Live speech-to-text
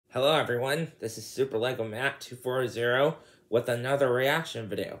Hello everyone, this is Super Lego Matt 240 with another reaction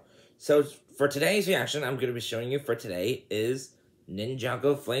video. So for today's reaction, I'm going to be showing you for today is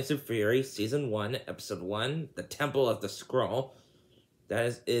Ninjago Flames of Fury Season 1, Episode 1, The Temple of the Scroll.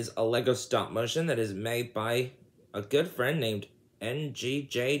 That is a Lego stop motion that is made by a good friend named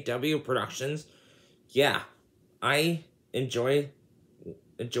NGJW Productions. Yeah, I enjoyed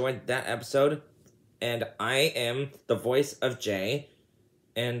that episode, and I am the voice of Jay.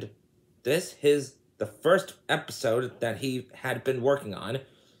 And this is the first episode that he had been working on.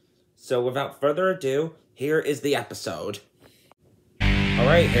 So without further ado, here is the episode.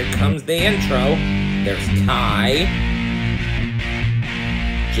 Alright, here comes the intro. There's Kai,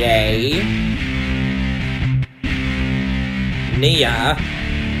 Jay, Nia,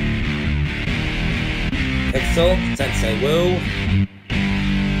 Pixel, Sensei Wu,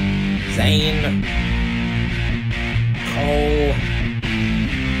 Zane, Cole,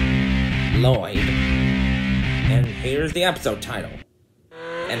 Lloyd, and here's the episode title.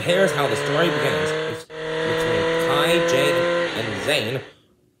 And here's how the story begins. It's between Kai, Jay, and Zane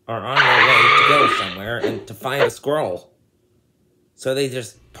are on their way to go somewhere and to find a scroll. So they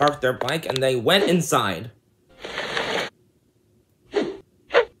just parked their bike and they went inside.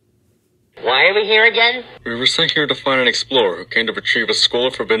 Why are we here again? We were sent here to find an explorer who came to retrieve a scroll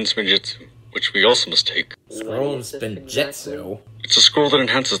of forbidden Ninjago, which we also must take. Scroll of Ninjago? It's a scroll that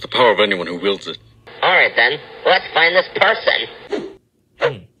enhances the power of anyone who wields it. Alright then, let's find this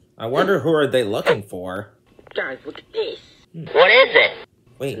person. I wonder who are they looking for? Guys, look at this. What is it?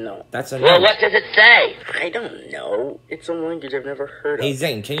 Wait, No. that's a Well, note. what does it say? I don't know. It's a language I've never heard of. Hey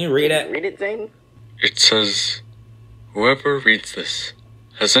Zane, can you read it? Read it, Zane? It says, "Whoever reads this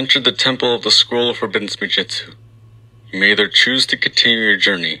has entered the temple of the scroll of forbidden Ninjago. You may either choose to continue your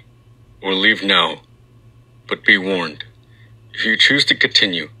journey, or leave now. But be warned, if you choose to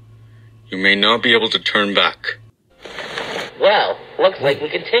continue, you may not be able to turn back." Well, looks like we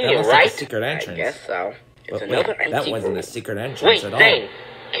continue, That looks right? like a secret I entrance. guess so. It's But another wait, empty that wasn't room. a secret entrance Wait, at all. Zane,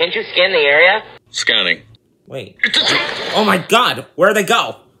 can't you scan the area? Scanning. Wait. Oh my god, where'd they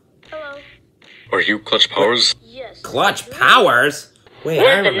go? Hello. Are you Clutch Powers? Yes. Clutch Powers? Wait, I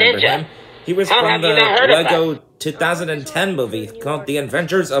Where's the remember ninja? him. He was How from have the you not heard of Lego 2010 movie called The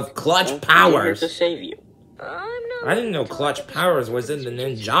Adventures of Clutch We're here to Powers. save you. I'm not. I didn't know Clutch Powers was in the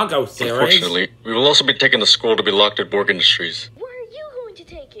Ninjago series. Unfortunately, we will also be taking the scroll to be locked at Borg Industries. Where are you going to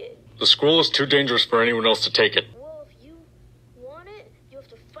take it? The scroll is too dangerous for anyone else to take it. Well, if you want it, you have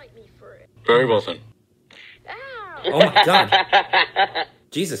to fight me for it. Very well then. Ow! Oh my god.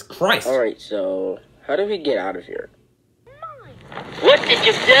 Jesus Christ. Alright, so how do we get out of here? Mine. What did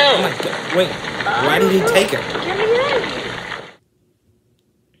you Oh do? my god. Wait, why did he take it? Get me out of here.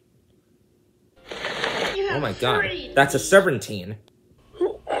 Oh my god. That's a Serpentine.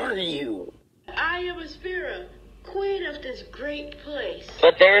 Who are you? I am Aspira, queen of this great place.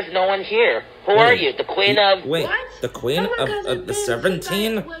 But there is no one here. Who are you, the queen of... Wait, What? the queen Someone of cousin the Ben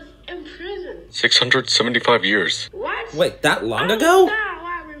Serpentine? was in prison. 675 years. What? Wait, that long Oh, ago? now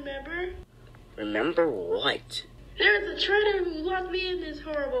I remember. Remember what? There's a traitor who locked me in this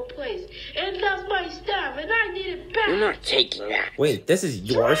horrible place and left my staff, and I need it back. You're not taking that. Wait, this is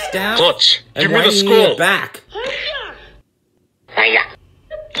your staff? Clutch, And give why me the do you need scroll. it back? Hiya! Hiya!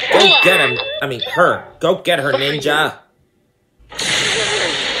 Go get him. I mean, her. Go get her, ninja.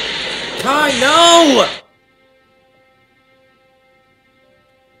 Kai, no!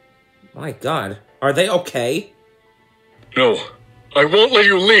 My god. Are they okay? No, I won't let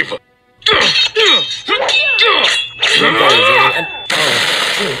you leave. You're going, Zane, and-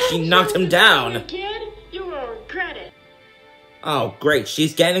 oh, dude, she knocked him down. Kid, you will regret it. Oh, great.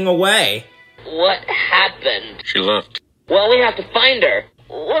 She's getting away. What happened? She left. Well, we have to find her.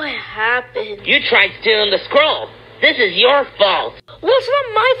 What happened? You tried stealing the scroll. This is your fault. Well, it's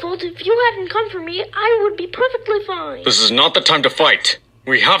not my fault. If you hadn't come for me, I would be perfectly fine. This is not the time to fight.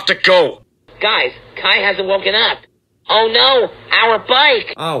 We have to go. Guys, Kai hasn't woken up. Oh no, our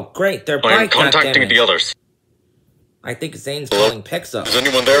bike! Oh, great. Their I am bike got contacting damaged. the others. I think Zane's Hello? calling Pixel. Is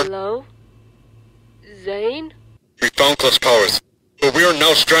anyone there? Hello? Zane? We found Clutch Powers, but we are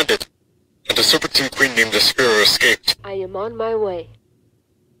now stranded. And the Serpentine Queen named Aspira escaped. I am on my way.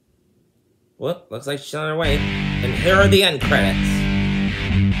 Well, looks like she's on her way. And here are the end credits.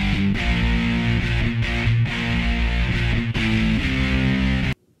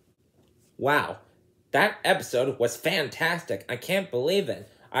 Wow, that episode was fantastic. I can't believe it.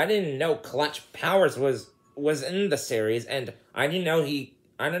 I didn't know Clutch Powers was in the series, and I didn't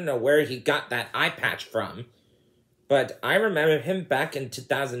know where he got that eye patch from. But I remember him back in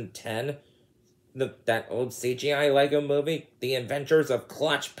 2010 that old CGI Lego movie, The Adventures of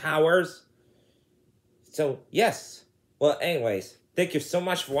Clutch Powers. So, yes. Well, anyways, thank you so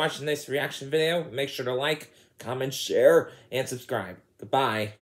much for watching this reaction video. Make sure to like, comment, share, and subscribe. Goodbye.